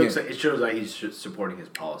 Yeah, looks like it shows like he's supporting his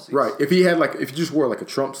policies. Right. If he had if you just wore like a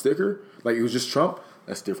Trump sticker, like it was just Trump,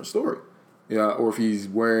 that's a different story. Yeah. Or if he's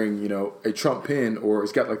wearing, a Trump pin, or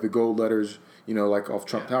it's got like the gold letters, like off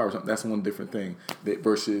Trump Tower or something, that's one different thing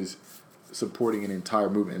versus supporting an entire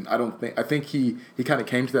movement. And I think he kind of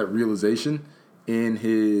came to that realization in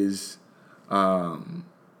his in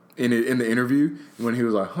the interview when he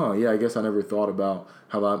was like, I guess I never thought about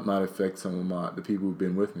how that might affect some of the people who've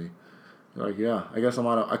been with me. Like, yeah, I guess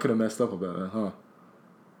I could have messed up about that,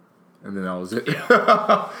 And then that was it.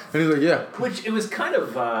 Yeah. And he's like, yeah. Which it was kind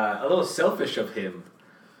of a little selfish of him,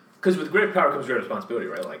 because with great power comes great responsibility,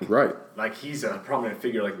 right? Right. Like he's a prominent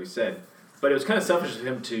figure, like we said. But it was kind of selfish of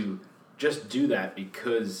him to just do that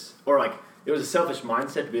because, or like it was a selfish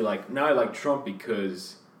mindset to be like, no, I like Trump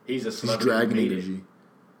because he's a celebrity. He's dragging energy.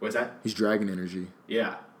 What's that? He's dragging energy.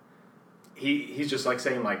 Yeah. He's just like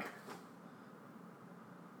saying like,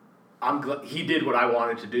 he did what I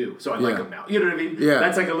wanted to do, so I like him now. You know what I mean? Yeah.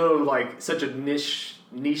 That's like a little like such a niche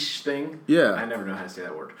thing. Yeah. I never know how to say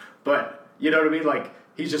that word, but you know what I mean? Like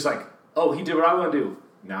he's just like, oh, he did what I want to do.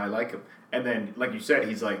 Now I like him. And then, like you said,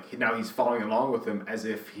 he's like now he's following along with him as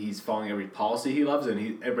if he's following every policy he loves,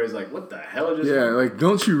 and everybody's like, what the hell is this? Yeah, like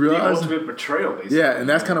don't you realize the ultimate betrayal, basically. Yeah, and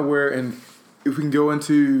that's kind of where, and if we can go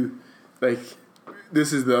into like,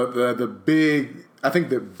 this is the big. I think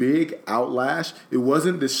the big outlash, it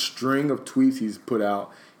wasn't this string of tweets he's put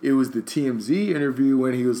out. It was the TMZ interview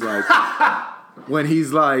when he was like,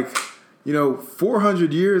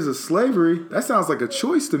 400 years of slavery, that sounds like a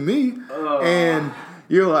choice to me. And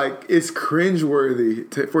you're like, it's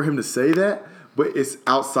cringeworthy for him to say that, but it's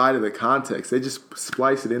outside of the context. They just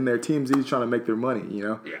splice it in there. TMZ's trying to make their money,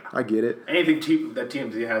 Yeah. I get it. Anything that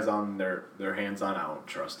TMZ has on their hands on, I don't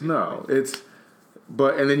trust it. No,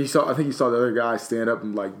 and then I think you saw the other guy stand up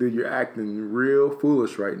and like, dude, you're acting real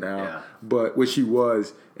foolish right now. Yeah. But which he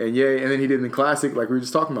was. And then he did in the classic, like we were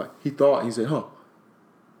just talking about, he thought, and he said,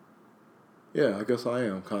 yeah, I guess I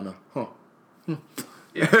am kind of,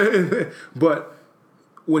 Yeah. But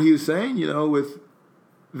what he was saying, with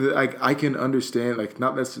I can understand, like,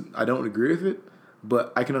 not necessarily, I don't agree with it,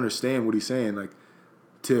 but I can understand what he's saying, like,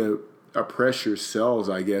 to oppress yourselves,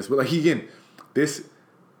 I guess. But like, again, this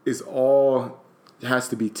is all has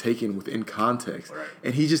to be taken within context. Right.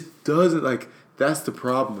 And he just doesn't, like, that's the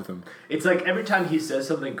problem with him. It's like every time he says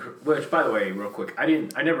something, which, by the way, real quick, I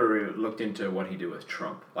never really looked into what he did with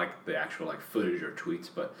Trump, like the actual like footage or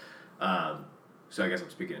tweets, but so I guess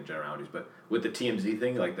I'm speaking in generalities, but with the TMZ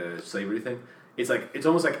thing, like the slavery thing, it's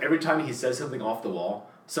almost like every time he says something off the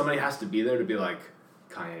wall, somebody has to be there to be like,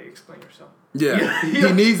 Kanye, explain yourself. Yeah.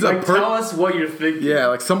 He needs like, tell us what you're thinking. Yeah,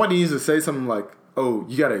 like somebody needs to say something like, oh,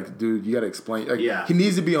 you gotta explain. Like, he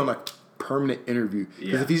needs to be on a permanent interview.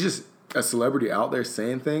 Because if he's just a celebrity out there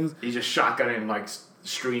saying things, he's just shotgunning like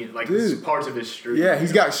stream, like parts of his stream. Yeah,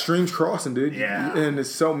 he's got streams crossing, dude. Yeah, and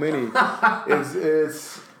there's so many.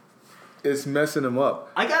 it's messing him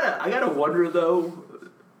up. I gotta wonder though.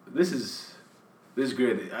 This is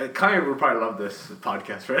great. Kanye would probably love this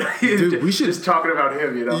podcast, right? Dude, we should just talking about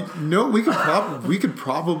him. No, we could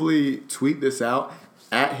probably tweet this out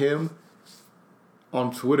at him on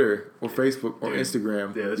Twitter or Facebook or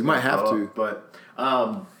Instagram. Yeah, you might have to. But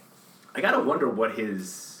I gotta wonder what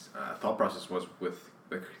his thought process was with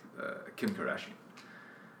Kim Kardashian.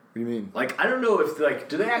 What do you mean? Like, I don't know if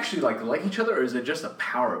do they actually like each other, or is it just a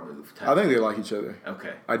power move? I think they like each other.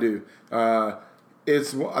 Okay, I do. I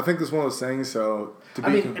think it's one of those things. So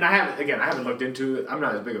and I haven't looked into it. I'm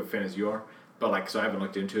not as big of a fan as you are, but so I haven't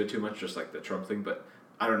looked into it too much, just like the Trump thing. But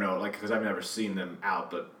I don't know, because I've never seen them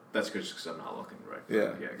out, but. That's good just because I'm not looking, right?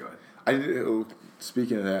 Yeah. Yeah, go ahead.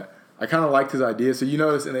 Speaking of that, I kind of liked his idea. So you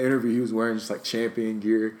notice in the interview he was wearing just like champion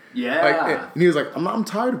gear. Yeah. And he was like, I'm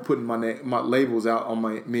tired of putting my labels out on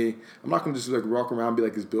me. I'm not going to just like walk around and be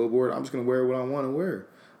like this billboard. I'm just going to wear what I want to wear.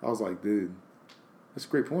 I was like, dude, that's a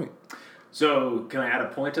great point. So can I add a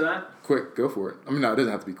point to that? Quick, go for it. I mean, no, it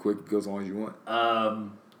doesn't have to be quick. It goes as long as you want.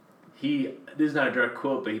 This is not a direct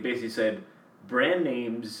quote, but he basically said, brand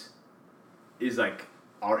names is like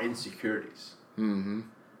our insecurities. Mm-hmm.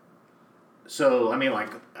 So, I mean, like,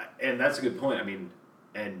 and that's a good point. I mean,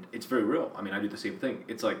 and it's very real. I mean, I do the same thing.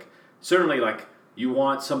 It's like, certainly, like, you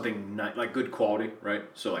want something like good quality, right?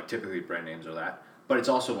 So, like, typically brand names are that. But it's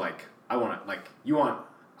also like, I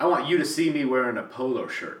want you to see me wearing a polo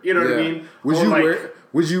shirt. You know what I mean?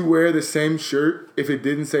 Would you wear the same shirt if it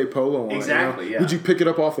didn't say polo on exactly, it? You know? Yeah. Would you pick it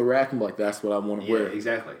up off the rack and be like, that's what I want to wear?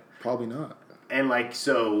 Exactly. Probably not. And, like,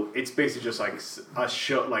 so it's basically just, like, a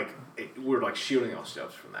show, like, we're, like, shielding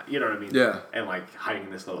ourselves from that. You know what I mean? Yeah. And, like, hiding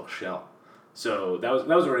in this little shell. So that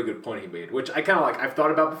was a really good point he made, which I kind of, like, I've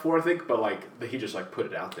thought about before, I think, but, like, he just, like, put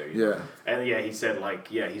it out there. You know? And, yeah, he said, like,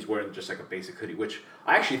 yeah, he's wearing just, like, a basic hoodie, which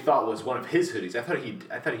I actually thought was one of his hoodies. I thought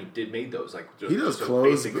he did made those, like, just, he does just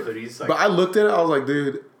clothes, basic hoodies. Like, but I looked at it, I was like,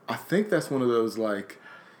 dude, I think that's one of those, like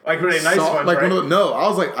really nice ones, like right? I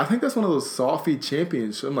was like, I think that's one of those Softy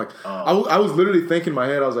Champions. I'm like, I was literally thinking in my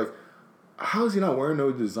head, I was like, how is he not wearing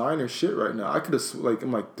no designer shit right now? I could have, like,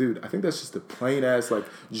 I'm like, dude, I think that's just a plain ass, like,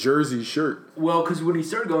 jersey shirt. Well, because when he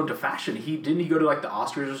started going to fashion, didn't he go to, like, the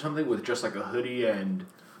Oscars or something with just, like, a hoodie and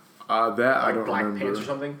that like I don't black remember. pants or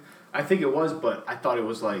something? I think it was, but I thought it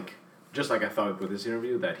was, like, just like I thought with this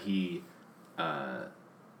interview, that it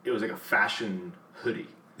was, like, a fashion hoodie.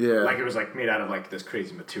 Yeah. Like, it was, like, made out of, like, this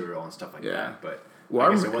crazy material and stuff like that. But well,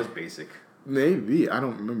 I guess it was basic. Maybe. I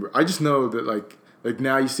don't remember. I just know that, like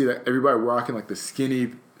now you see that everybody rocking, like, the skinny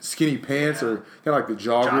pants or kind of like the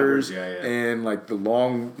joggers and, like, the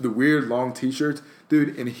weird long T-shirts.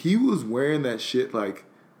 Dude, and he was wearing that shit, like,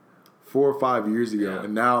 4 or 5 years ago. Yeah.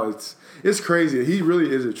 And now it's crazy. He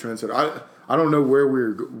really is a trendsetter. I don't know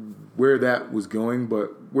where that was going, but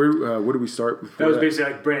where did we start before that? Was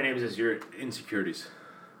basically, like, brand names as your insecurities.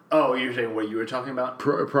 Oh, you're saying what you were talking about?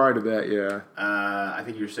 Prior to that, yeah. I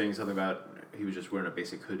think you were saying something about he was just wearing a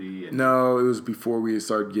basic hoodie. No, it was before we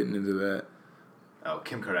started getting into that. Oh,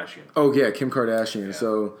 Kim Kardashian. Oh, yeah, Kim Kardashian. Yeah.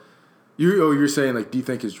 So, you're saying, like, do you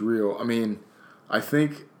think it's real? I mean, I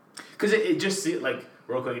think... Because it just seems, like,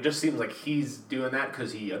 real quick, it just seems like he's doing that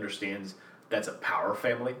because he understands that's a power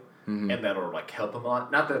family. Mm-hmm. And that'll, like, help him a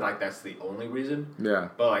lot. Not that, like, that's the only reason. Yeah.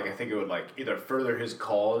 But, like, I think it would, like, either further his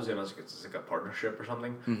cause and it's like a partnership or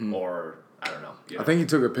something, mm-hmm. or I don't know. I think he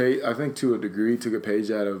took a page. I think to a degree took a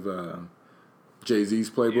page out of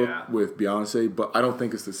Jay-Z's playbook with Beyonce, but I don't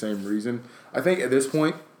think it's the same reason. I think at this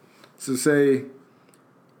point, so say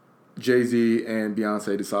Jay-Z and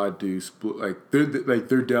Beyonce decide to split,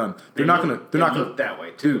 they're done. They're not gonna look that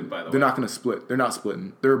way too. Dude, by the way, they're not gonna split. They're not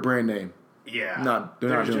splitting. They're a brand name. Yeah, they're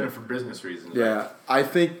not doing it for business reasons. Yeah, right? I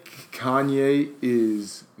think Kanye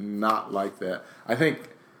is not like that. I think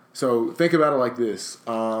so. Think about it like this.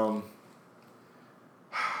 I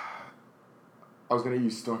was gonna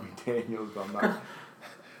use Stormy Daniels, but I'm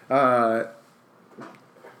not.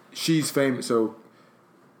 She's famous. So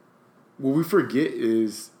what we forget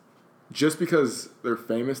is just because they're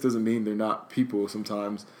famous doesn't mean they're not people.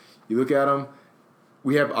 Sometimes you look at them.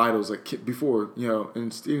 We have idols like before,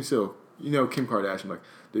 and even still. Kim Kardashian, like,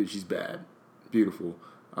 dude, she's bad, beautiful.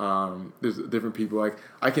 There's different people. Like,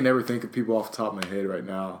 I can never think of people off the top of my head right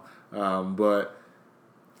now. But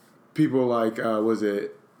people like,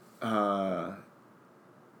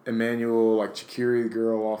 Emmanuel, like Shakira, the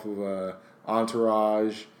girl off of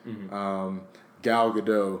Entourage, mm-hmm. Gal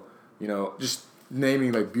Gadot, just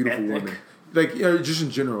naming, like, beautiful women. Like, just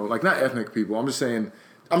in general. Like, not ethnic people. I'm just saying,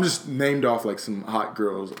 I'm just named off, like, some hot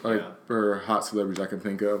girls, like, or hot celebrities I can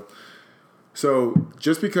think of. So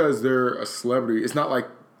just because they're a celebrity, it's not like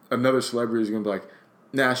another celebrity is going to be like,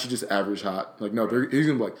 nah, she's just average hot. Like, no, he's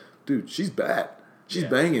going to be like, dude, she's bad. She's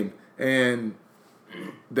banging. And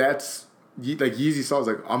that's, like, Yeezy saw,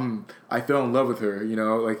 like, I fell in love with her,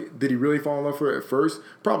 Like, did he really fall in love with her at first?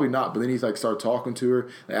 Probably not. But then he's, like, started talking to her,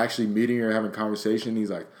 like, actually meeting her, having a conversation. And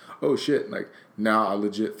he's like, oh, shit. Like, now I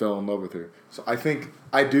legit fell in love with her. So I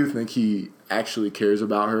do think he actually cares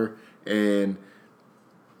about her. And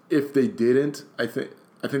if they didn't, I think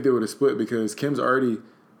they would have split because Kim's already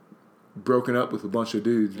broken up with a bunch of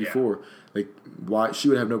dudes before. Like, why she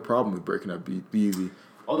would have no problem with breaking up Yeezy.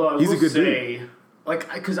 Although I will say,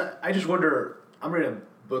 like, because I just wonder. I'm reading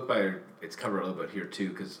a book by it's covered a little bit here too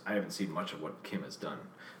because I haven't seen much of what Kim has done.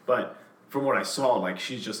 But from what I saw, like,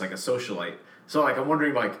 she's just like a socialite. So, like, I'm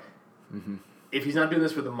wondering, like, mm-hmm. if he's not doing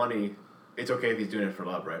this for the money, it's okay if he's doing it for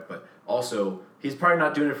love, right? But also, he's probably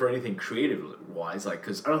not doing it for anything creative-wise, like,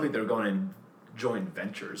 because I don't think they're going in joint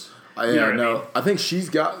ventures. I think she's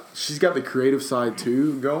got the creative side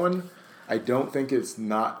too going. I don't think it's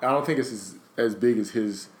as big as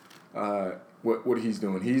his what he's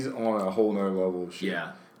doing. He's on a whole nother level of shit.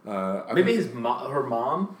 Yeah. Maybe her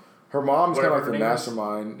mom Her mom's kind of like the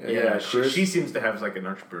mastermind. Yeah, she seems to have like an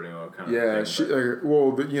entrepreneurial kind of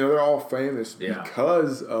thing. Yeah, they're all famous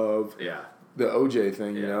because of the OJ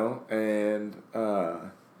thing, you know, and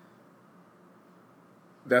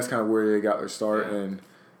that's kind of where they got their start. Yeah. And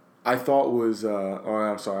I thought was,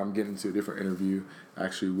 I'm sorry, I'm getting into a different interview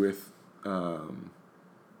actually with, might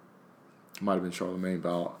have been Charlemagne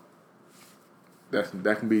about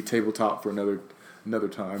that can be tabletop for another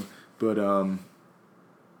time, but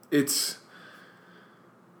it's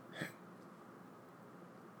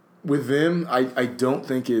with them. I don't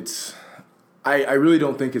think it's. I really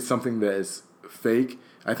don't think it's something that is fake.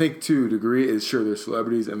 I think to a degree is sure they're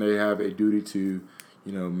celebrities and they have a duty to,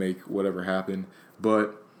 make whatever happen.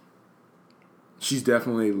 But she's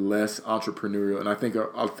definitely less entrepreneurial, and I think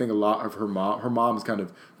a lot of her mom's kind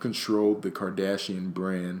of controlled the Kardashian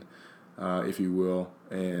brand, if you will,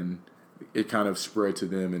 and it kind of spread to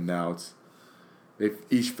them, and now they've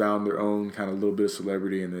each found their own kind of little bit of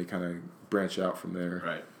celebrity, and they kind of branch out from there.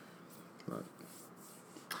 Right. But.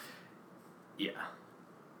 Yeah.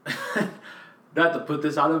 Not to put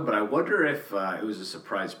this on him, but I wonder if it was a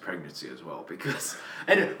surprise pregnancy as well. Because,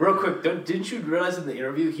 and real quick, didn't you realize in the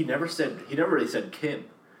interview he never really said Kim.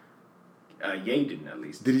 Ye didn't, at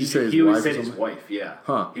least. Did he say his wife? He always said his wife. Yeah.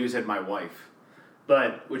 Huh. He always said my wife,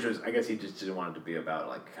 but which was, I guess he just didn't want it to be about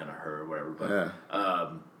like kind of her or whatever. But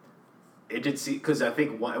it did see, because I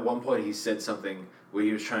think at one point he said something where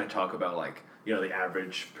he was trying to talk about like the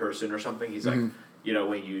average person or something. He's like.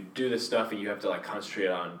 When you do this stuff and you have to like concentrate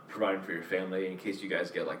on providing for your family in case you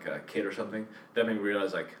guys get like a kid or something, that made me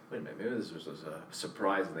realize like, wait a minute, maybe this was a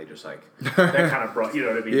surprise and they just like that kind of brought, you know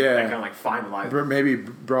what I mean? Yeah. That kind of like finalized. Maybe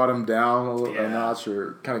brought him down a notch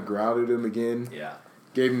or kind of grounded him again. Yeah.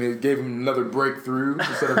 Gave him another breakthrough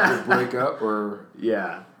instead of a breakup or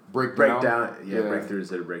breakdown. Yeah, breakthrough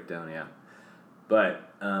instead of breakdown. Yeah.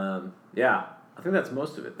 But I think that's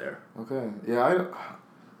most of it there. Okay. Yeah.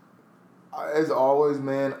 As always,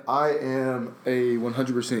 man, I am a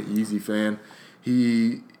 100% Yeezy fan.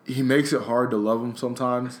 He makes it hard to love him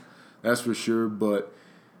sometimes, that's for sure. But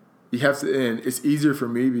you have to, and it's easier for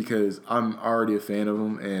me because I'm already a fan of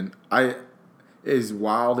him. And as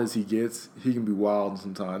wild as he gets, he can be wild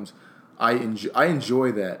sometimes. I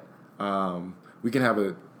enjoy that. We can have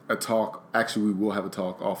a talk. Actually, we will have a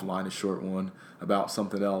talk offline, a short one about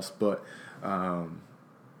something else. But.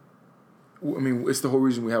 I mean, it's the whole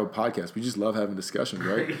reason we have a podcast. We just love having discussions,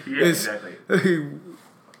 right? Exactly.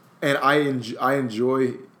 And I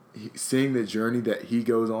enjoy seeing the journey that he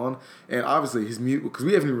goes on. And obviously his music, because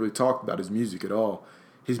we haven't even really talked about his music at all.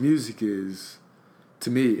 His music is, to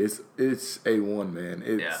me, it's A1, man.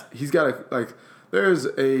 He's got there's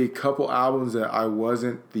a couple albums that I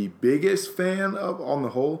wasn't the biggest fan of on the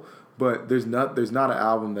whole. But there's not an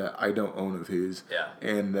album that I don't own of his,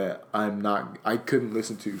 and that I couldn't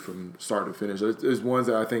listen to from start to finish. There's ones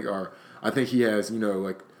that I think he has,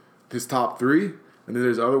 like his top 3, and then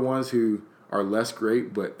there's other ones who are less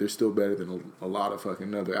great, but they're still better than a lot of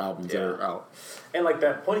fucking other albums that are out. And like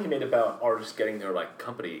that point he made about artists getting their like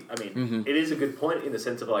company, I mean, it is a good point in the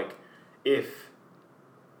sense of like, if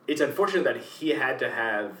it's unfortunate that he had to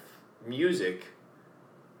have music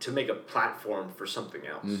to make a platform for something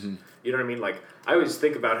else. Mm-hmm. You know what I mean? Like, I always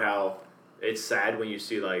think about how it's sad when you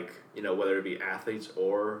see, like, whether it be athletes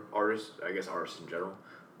or artists, I guess artists in general,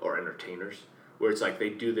 or entertainers, where it's like they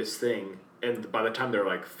do this thing, and by the time they're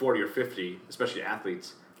like 40 or 50, especially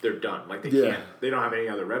athletes, they're done. Like, they don't have any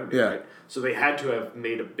other revenue, right? So they had to have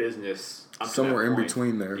made a business up somewhere to that in point.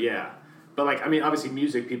 between there. Yeah. But, like, I mean, obviously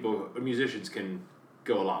musicians can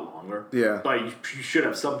go a lot longer. Yeah. But you should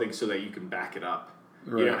have something so that you can back it up.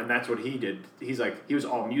 Right. And that's what he did. He's like, he was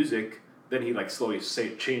all music, then he like slowly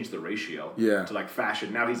changed the ratio to like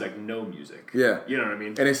fashion. Now he's like no music. Yeah. You know what I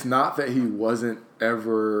mean? And it's not that he wasn't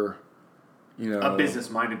ever, a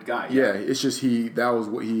business-minded guy. Yeah, it's just that was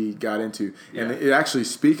what he got into. Yeah. And it actually,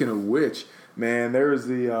 speaking of which, man, there was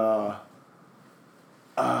the,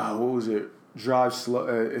 what was it? Drive Slow.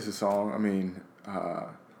 It's a song. I mean, I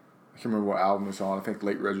can't remember what album it's on. I think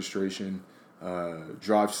Late Registration.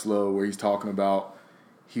 Drive Slow, where he's talking about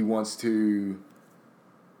he wants to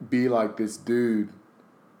be like this dude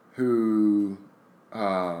who's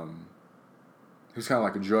kind of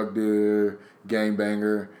like a drug dealer,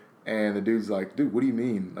 gangbanger, and the dude's like, dude, what do you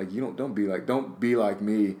mean? Like, don't be like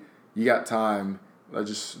me. You got time. I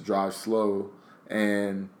just drive slow.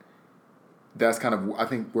 And that's kind of, I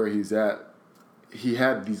think, where he's at. He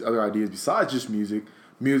had these other ideas besides just music.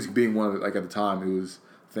 Music being one of the, like, at the time, it was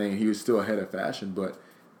thing. He was still ahead of fashion, but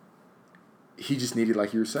he just needed,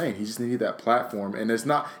 like you were saying, he just needed that platform. And it's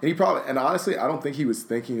not, and honestly, I don't think he was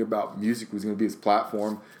thinking about music was going to be his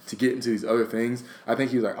platform to get into these other things. I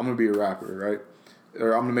think he was like, I'm going to be a rapper, right?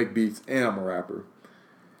 Or I'm going to make beats and I'm a rapper.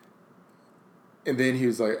 And then he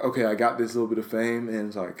was like, okay, I got this little bit of fame. And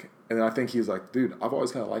it's like, and then I think he was like, dude, I've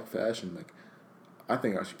always kind of liked fashion. Like, I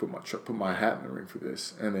think I should put my hat in the ring for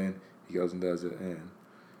this. And then he goes and does it. And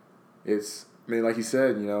it's, I mean, like you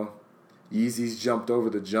said, you know, Yeezys jumped over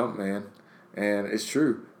the jump, man. And it's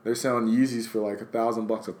true. They're selling Yeezys for like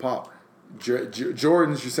 $1,000 a pop.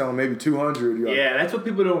 Jordans, you're selling maybe 200. Yeah, that's what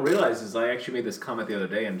people don't realize. Is I actually made this comment the other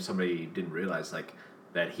day, and somebody didn't realize like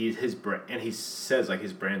that his brand, and he says like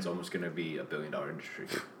his brand's almost going to be $1 billion industry.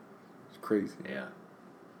 It's crazy. Yeah,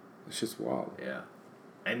 it's just wild. Yeah,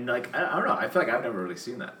 and like I don't know. I feel like I've never really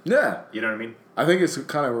seen that. Yeah, you know what I mean. I think it's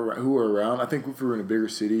kind of who we're around. I think if we were in a bigger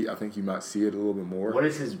city, I think you might see it a little bit more. What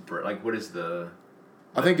is his like? What is the?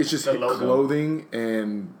 I think it's just clothing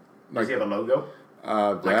and like. Does he have a logo?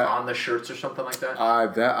 Like on the shirts or something like that?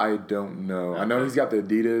 That I don't know. Okay. I know he's got the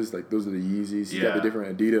Adidas, like those are the Yeezys. He's got the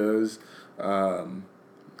different Adidas.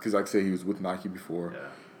 Because like I say, he was with Nike before.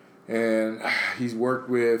 Yeah. And he's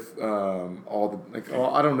worked with all the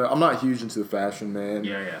I don't know. I'm not huge into the fashion, man.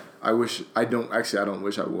 Yeah. I don't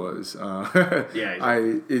wish I was. Yeah.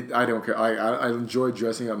 Exactly. I don't care. I enjoy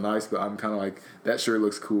dressing up nice, but I'm kind of like, that shirt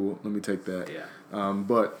looks cool. Let me take that. Yeah.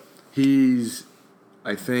 But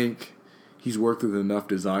I think he's worked with enough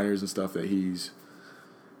designers and stuff that he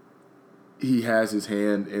has his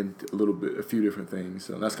hand in a few different things.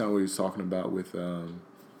 So that's kind of what he was talking about with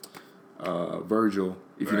Virgil.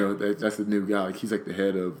 If you know, that's the new guy. Like, he's like the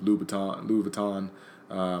head of Louis Vuitton,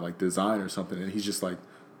 like design or something, and he's just like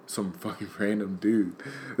some fucking random dude.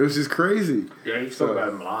 It was just crazy. Yeah, he spoke about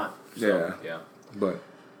him a lot. So, yeah. But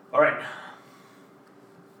all right,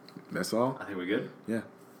 that's all. I think we're good. Yeah.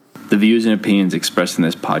 The views and opinions expressed in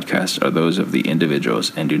this podcast are those of the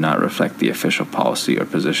individuals and do not reflect the official policy or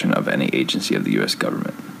position of any agency of the U.S.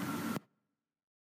 government.